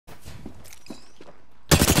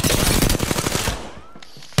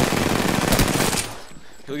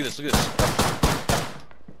Look at this, look at this.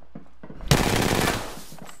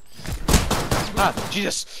 Ah,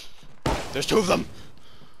 Jesus! There's 2 of them!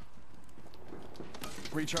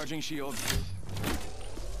 Recharging shield.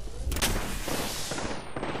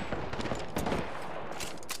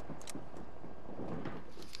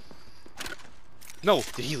 No!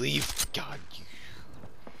 Did he leave? God, you...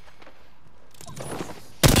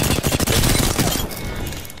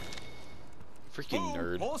 Freaking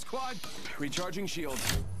nerd. Whole squad. Recharging shield.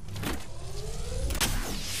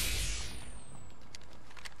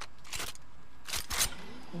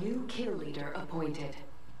 New kill leader appointed.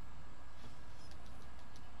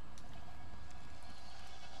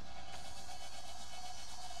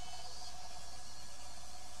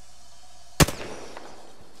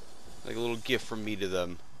 Like a little gift from me to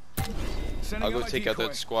them. Sending I'll go out my take out decoy.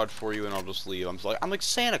 that squad for you and I'll just leave. I'm like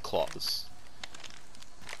Santa Claus.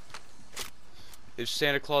 If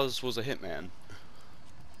Santa Claus was a hitman,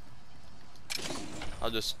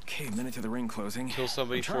 I'll just Okay, minute to the ring closing. kill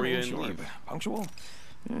somebody I'm for you and charming, sure, leave. but punctual?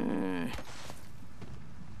 I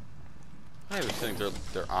have a feeling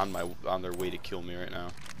they're on their way to kill me right now.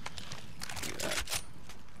 Look at that.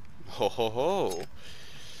 Ho ho ho!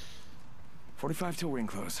 45 till ring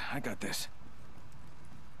close. I got this.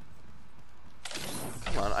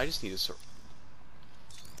 Come on, I just need to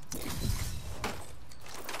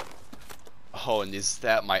Oh, and is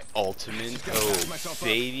that my ultimate? Just gotta patch Oh, myself up.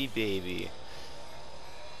 baby, baby.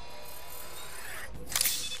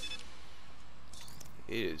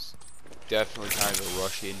 It is definitely time to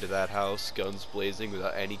rush into that house, guns blazing,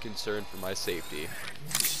 without any concern for my safety.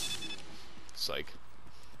 Psych.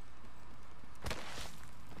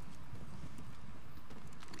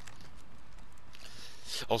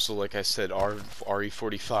 Also, like I said,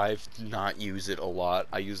 RE45, do not use it a lot.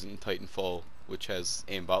 I use it in Titanfall, which has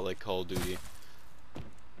aimbot like Call of Duty.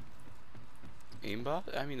 Aimbot?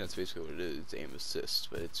 I mean, that's basically what it is. It's aim assist,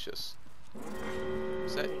 but it's just...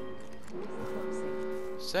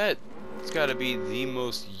 Set! It's gotta be the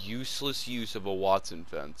most useless use of a Watson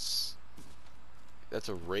fence. That's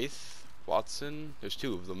a Wraith? Watson? There's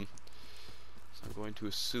 2 of them. So I'm going to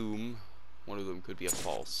assume one of them could be a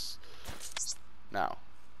false. Now,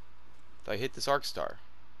 if I hit this Arc Star,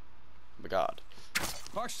 oh my god.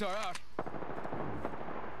 Arcstar out.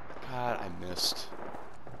 God, I missed.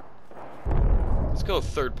 Let's go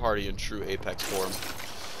 3rd party in true Apex form.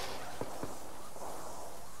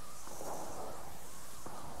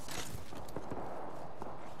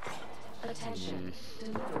 Attention,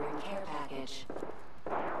 delivering care package.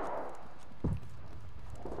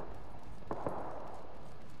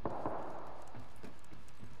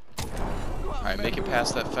 Alright, make it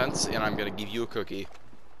past that fence, and I'm gonna give you a cookie.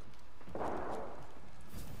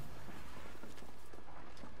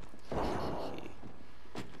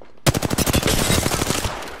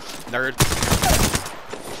 Nerd.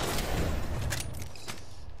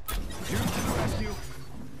 Dude, to the rescue.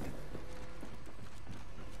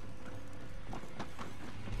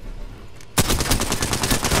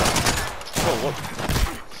 Whoa, whoa.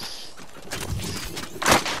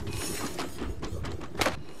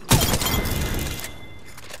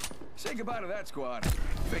 Say goodbye to that squad.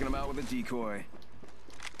 Taking them out with a decoy.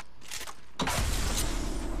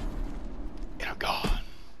 And I'm gone.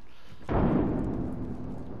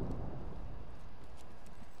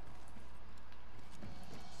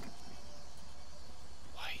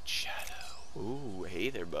 White Shadow. Ooh, hey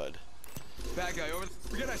there, bud. Bad guy over.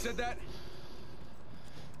 Forget I said that.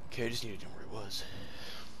 Okay, I just need to know where it was.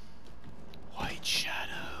 White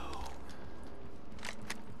Shadow.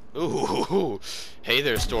 Ooh, hey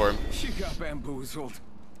there, Storm. She got bamboozled.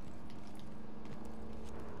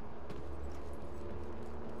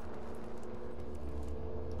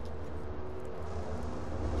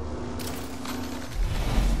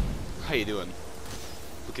 How you doing?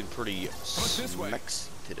 Looking pretty this way? smexy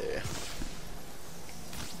today.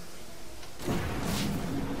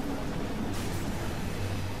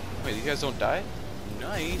 Wait, these guys don't die?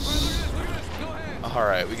 Nice. Look at this. Go ahead.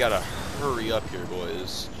 Alright, we gotta hurry up here,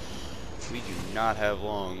 boys. We do not have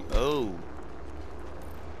long. Oh.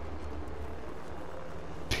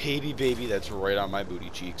 Baby, baby, that's right on my booty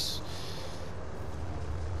cheeks.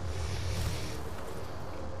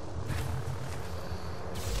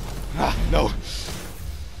 Ah, no.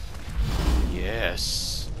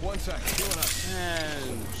 Yes. 1 sec. Healing up.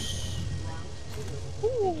 And...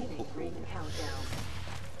 Ring countdown.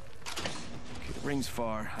 Okay, the ring's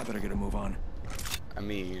far. I better get a move on. I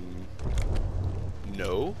mean...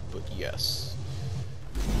 No, but yes.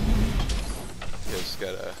 Just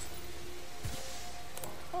gotta...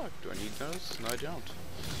 Oh, do I need those? No, I don't.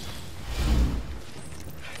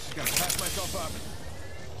 Just gotta patch myself up.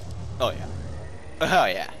 Oh yeah. Oh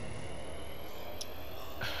yeah.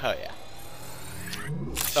 Oh yeah.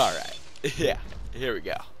 Alright. Yeah. Here we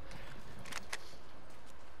go.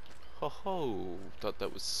 Ho ho. Thought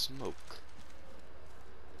that was smoke.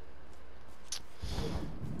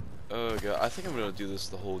 Oh god. I think I'm gonna do this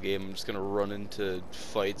the whole game. I'm just gonna run into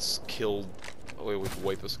fights, kill. Oh, wait,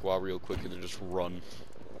 wipe a squad real quick and then just run.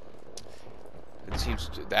 It seems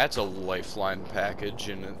that's a lifeline package,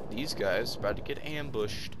 and these guys about to get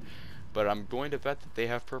ambushed. But I'm going to bet that they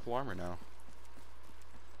have purple armor now.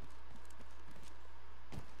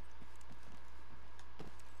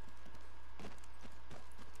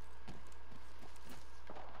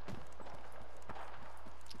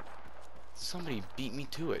 Somebody beat me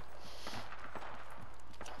to it.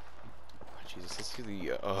 Oh, Jesus, let's do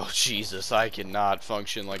the. Oh Jesus, I cannot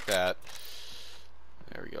function like that.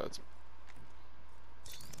 There we go. It's,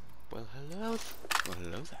 well, hello. Well,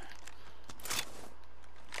 hello there.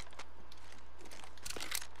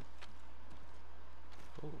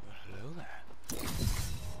 Oh, hello there.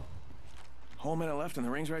 Whole minute left and the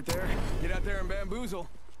ring's right there. Get out there and bamboozle.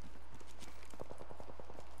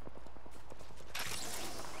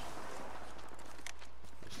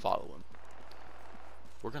 Follow him.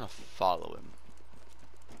 We're gonna follow him.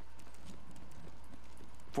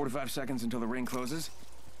 45 seconds until the ring closes.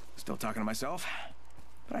 Still talking to myself,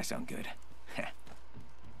 but I sound good. Trying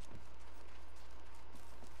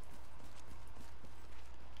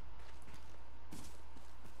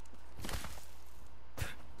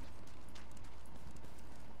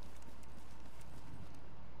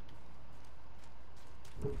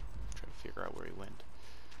to figure out where he went.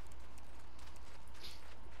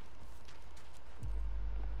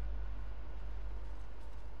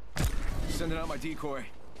 Sending out my decoy.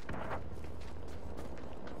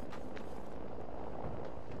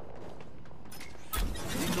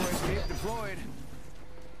 Decoy escape deployed.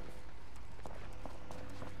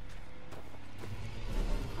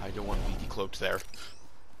 I don't want to be decloaked there.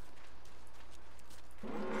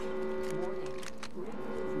 Warning. Ring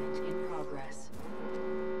movement in progress.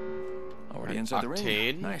 Already inside the ring.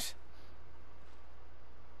 Octane. Nice.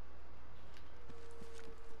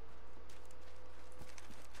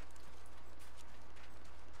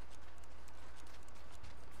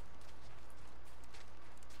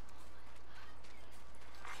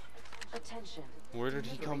 Attention. Where did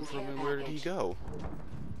he come from Delivering and where did he package. go?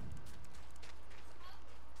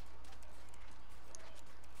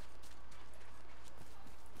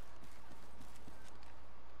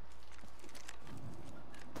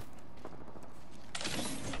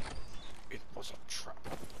 It was a trap,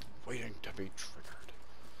 waiting to be triggered.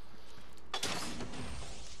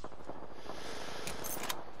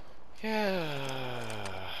 Yeah.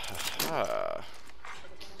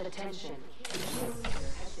 Attention. The kill leader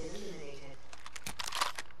has been eliminated.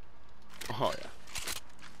 Oh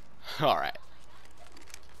yeah. All right.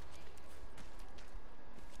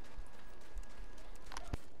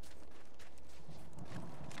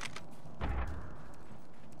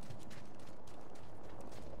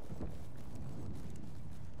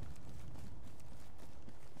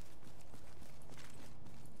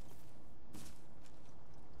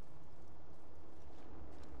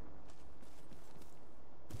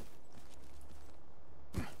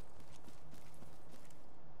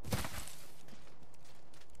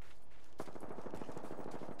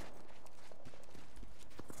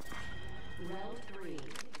 Round 3.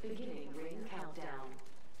 Beginning ring countdown.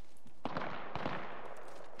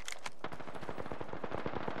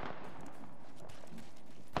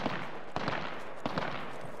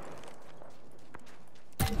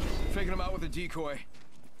 Faking him out with a decoy.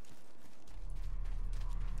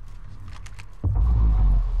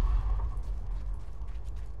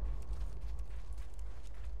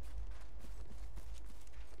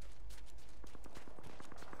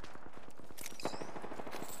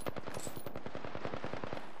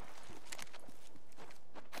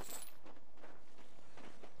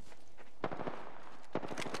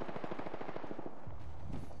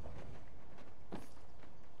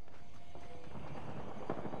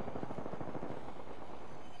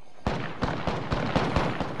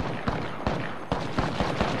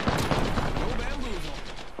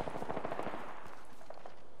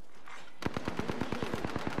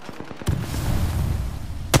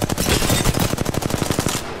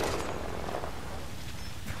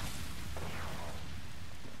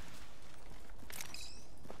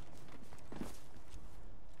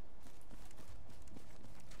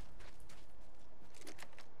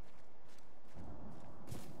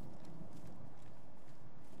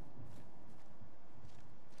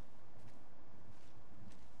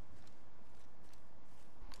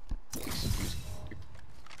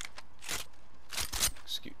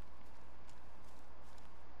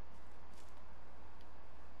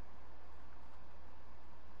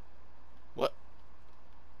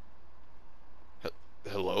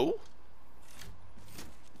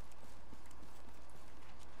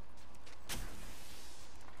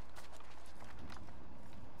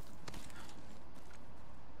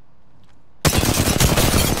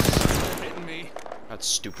 not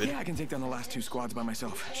stupid. Yeah, I can take down the last 2 squads by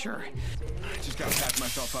myself. Sure. I just gotta patch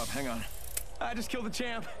myself up. Hang on. I just killed the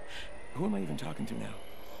champ. Who am I even talking to now?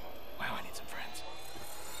 Wow, I need some friends.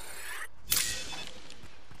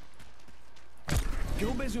 Go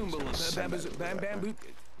Bazoomba. Bam Bam.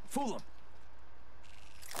 Fool him.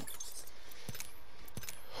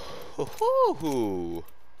 Ho-ho-ho.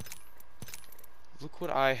 Look what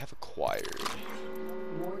I have acquired.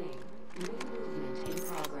 Warning. New movement in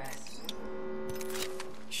progress.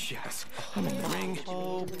 Yes, I'm in the ring.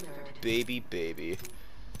 Oh, baby.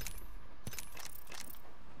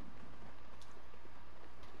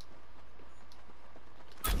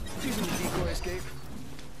 Using the decoy escape.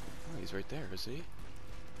 Oh, he's right there, is he?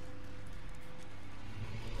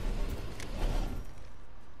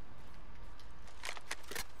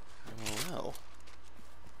 Oh,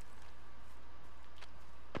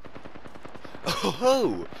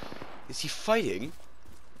 oh, is he fighting?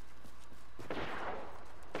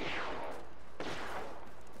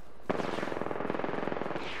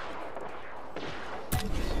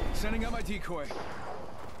 Sending out my decoy.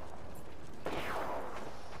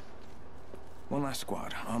 One last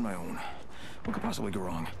squad, on my own. What could possibly go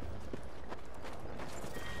wrong?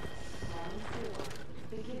 Round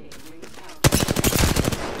 4. Beginning ring count.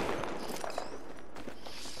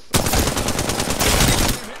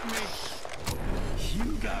 You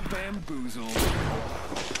got bamboozled.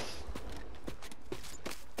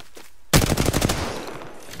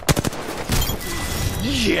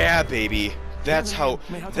 Yeah, baby. That is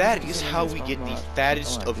how we get the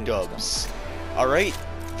fattest of dubs. Alright?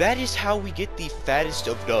 That is how we get the fattest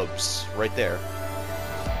of dubs. Right there.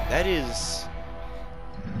 That is...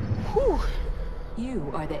 Whew.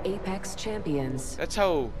 You are the Apex champions. That's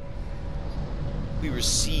how we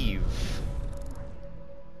receive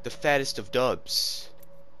the fattest of dubs.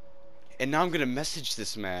 And now I'm gonna message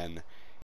this man